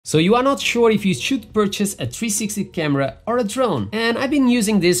So you are not sure if you should purchase a 360 camera or a drone. And I've been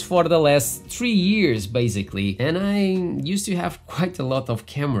using this for the last 3 years basically, and I used to have quite a lot of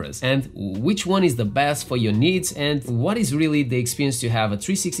cameras. And which one is the best for your needs, and what is really the experience to have a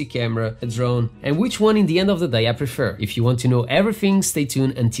 360 camera, a drone, and which one in the end of the day I prefer. If you want to know everything, stay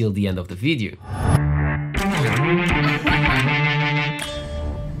tuned until the end of the video.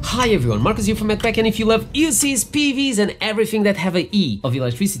 Hi everyone, Marcus here from MADpack, and if you love UCs, PVs and everything that have a E of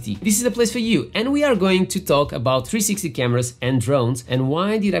electricity, this is the place for you. And we are going to talk about 360 cameras and drones, and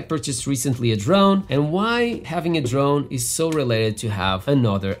why did I purchase recently a drone, and why having a drone is so related to have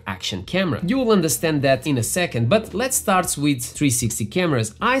another action camera. You will understand that in a second, but let's start with 360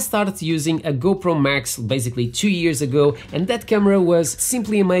 cameras. I started using a GoPro MAX basically 2 years ago, and that camera was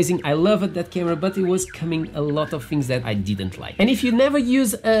simply amazing. I loved that camera, but it was coming a lot of things that I didn't like. And if you never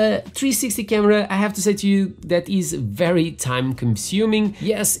use a 360 camera, I have to say to you that is very time consuming.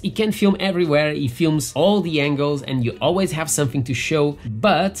 Yes, it can film everywhere, it films all the angles and you always have something to show,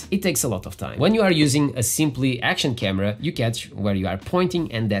 but it takes a lot of time. When you are using a simply action camera, you catch where you are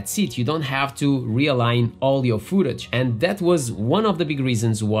pointing and that's it. You don't have to realign all your footage, and that was one of the big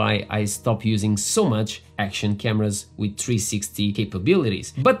reasons why I stopped using so much action cameras with 360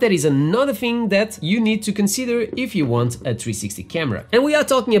 capabilities. But there is another thing that you need to consider if you want a 360 camera, and we are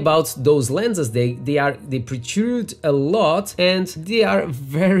talking about those lenses. They protrude a lot and they are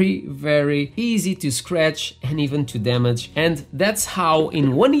very easy to scratch and even to damage, and that's how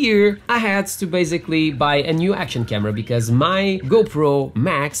in 1 year I had to basically buy a new action camera because my GoPro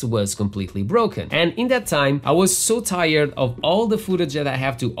MAX was completely broken. And in that time I was so tired of all the footage that I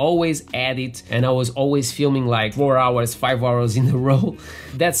have to always edit, and I was always filming like 4 hours, 5 hours in a row.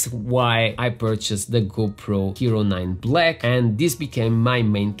 That's why I purchased the GoPro Hero 9 Black, and this became my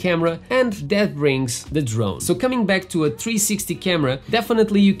main camera, and that brings the drone. So coming back to a 360 camera,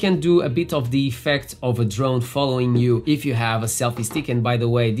 definitely you can do a bit of the effect of a drone following you if you have a selfie stick. And by the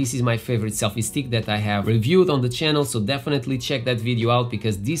way, this is my favorite selfie stick that I have reviewed on the channel, so definitely check that video out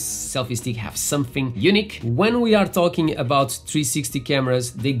because this selfie stick have something unique. When we are talking about 360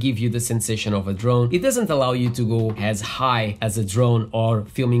 cameras, they give you the sensation of a drone. It doesn't allow you to go as high as a drone or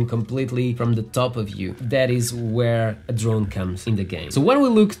filming completely from the top of you. That is where a drone comes in the game. So when we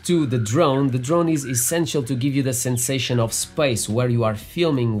look to the drone is essential to give you the sensation of space where you are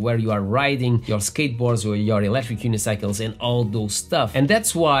filming, where you are riding your skateboards or your electric unicycles and all those stuff. And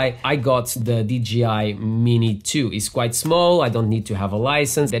that's why I got the DJI Mini 2. It's quite small, I don't need to have a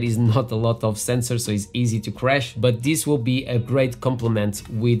license, there is not a lot of sensors, so it's easy to crash, but this will be a great complement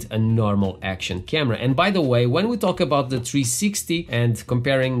with a normal action camera. And by the way, when we talk about the 360 and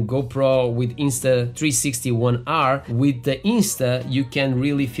comparing GoPro with Insta360 One R, with the Insta you can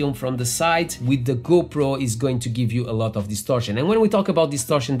really film from the side. With the GoPro is going to give you a lot of distortion. And when we talk about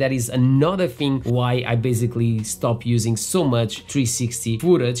distortion, that is another thing why I basically stopped using so much 360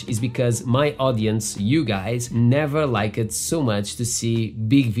 footage, is because my audience, you guys, never like it so much to see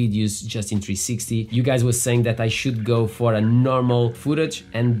big videos just in 360. You guys were saying that I should go for a normal footage,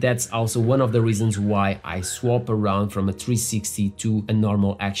 and that's also one of the reasons why I swap around from a 360 to a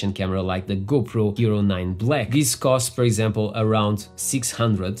normal action camera like the GoPro Hero 9 Black. This costs, for example, around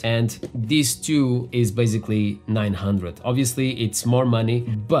 600, and this too is basically 900. Obviously it's more money,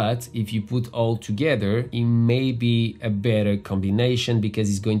 but if you put all together it may be a better combination because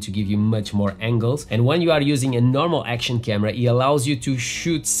it's going to give you much more angles. And when you are using a normal action camera, it allows you to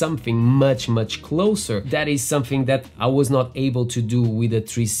shoot something much closer. That is something that I was not able to do with a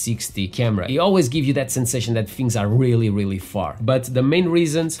 360 camera. It always gives you that sensation that things are really far. But the main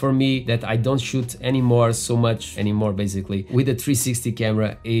reasons for me that I don't shoot so much anymore basically with a 360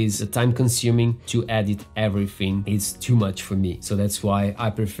 camera is the time consuming to edit everything. It's too much for me, so that's why I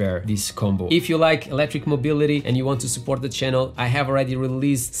prefer this combo. If you like electric mobility and you want to support the channel, I have already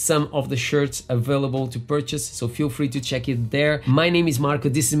released some of the shirts available to purchase, so feel free to check it there. My name is Marco,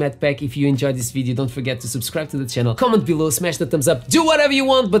 this is MADpack. If you enjoyed this video, don't forget to subscribe to the channel, comment below, smash the thumbs up, do whatever you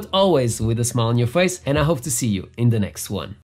want, but always with a smile on your face, and I hope to see you in the next one.